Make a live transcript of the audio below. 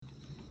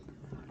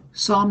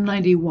Psalm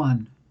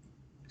 91.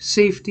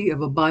 Safety of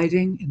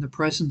abiding in the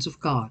presence of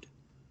God.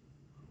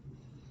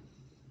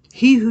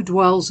 He who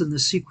dwells in the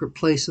secret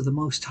place of the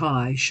Most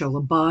High shall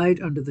abide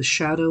under the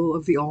shadow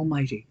of the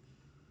Almighty.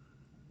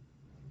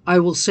 I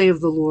will say of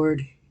the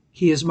Lord,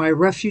 He is my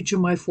refuge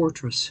and my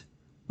fortress,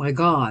 my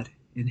God,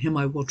 in Him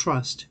I will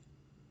trust.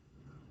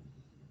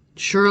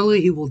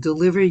 Surely He will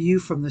deliver you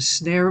from the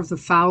snare of the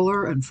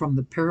fowler and from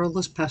the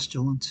perilous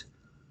pestilence.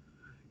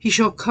 He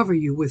shall cover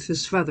you with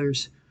His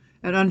feathers,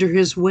 and under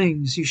His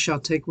wings you shall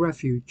take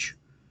refuge.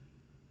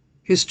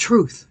 His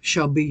truth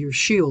shall be your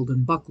shield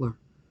and buckler.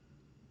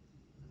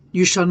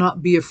 You shall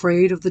not be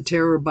afraid of the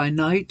terror by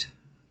night,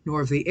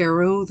 nor of the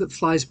arrow that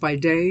flies by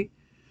day,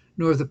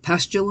 nor of the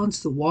pestilence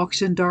that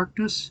walks in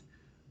darkness,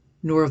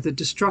 nor of the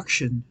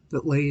destruction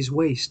that lays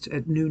waste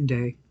at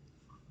noonday.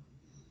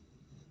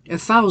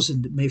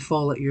 1,000 may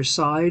fall at your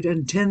side,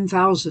 and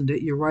 10,000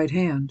 at your right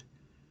hand,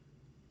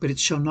 but it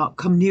shall not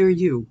come near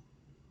you.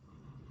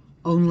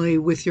 Only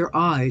with your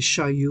eyes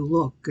shall you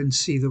look and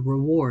see the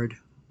reward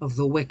of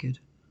the wicked.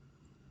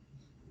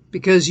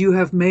 Because you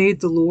have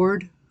made the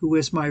Lord, who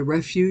is my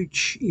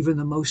refuge, even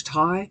the Most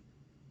High,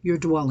 your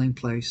dwelling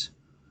place,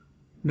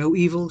 no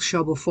evil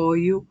shall befall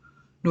you,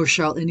 nor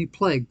shall any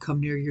plague come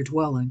near your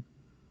dwelling.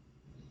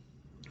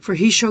 For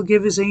He shall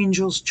give His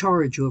angels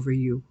charge over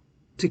you,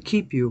 to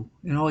keep you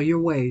in all your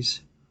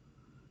ways.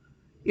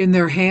 In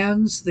their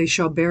hands they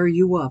shall bear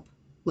you up,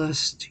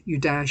 lest you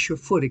dash your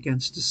foot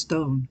against a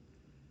stone.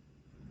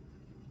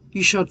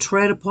 You shall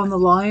tread upon the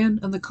lion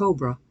and the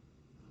cobra,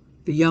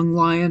 the young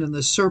lion and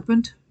the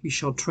serpent you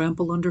shall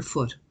trample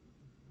underfoot.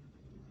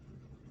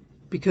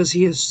 Because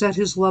He has set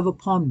His love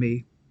upon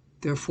me,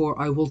 therefore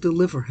I will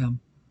deliver him.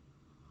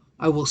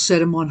 I will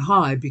set him on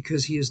high,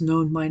 because he has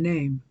known my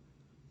name.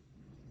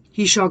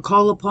 He shall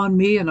call upon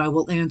me, and I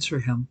will answer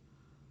him.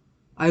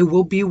 I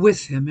will be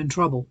with him in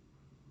trouble.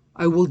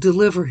 I will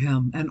deliver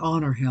him and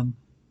honor him.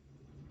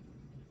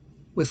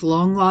 With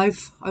long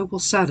life I will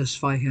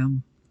satisfy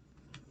him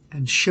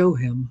and show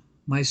him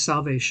my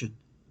salvation.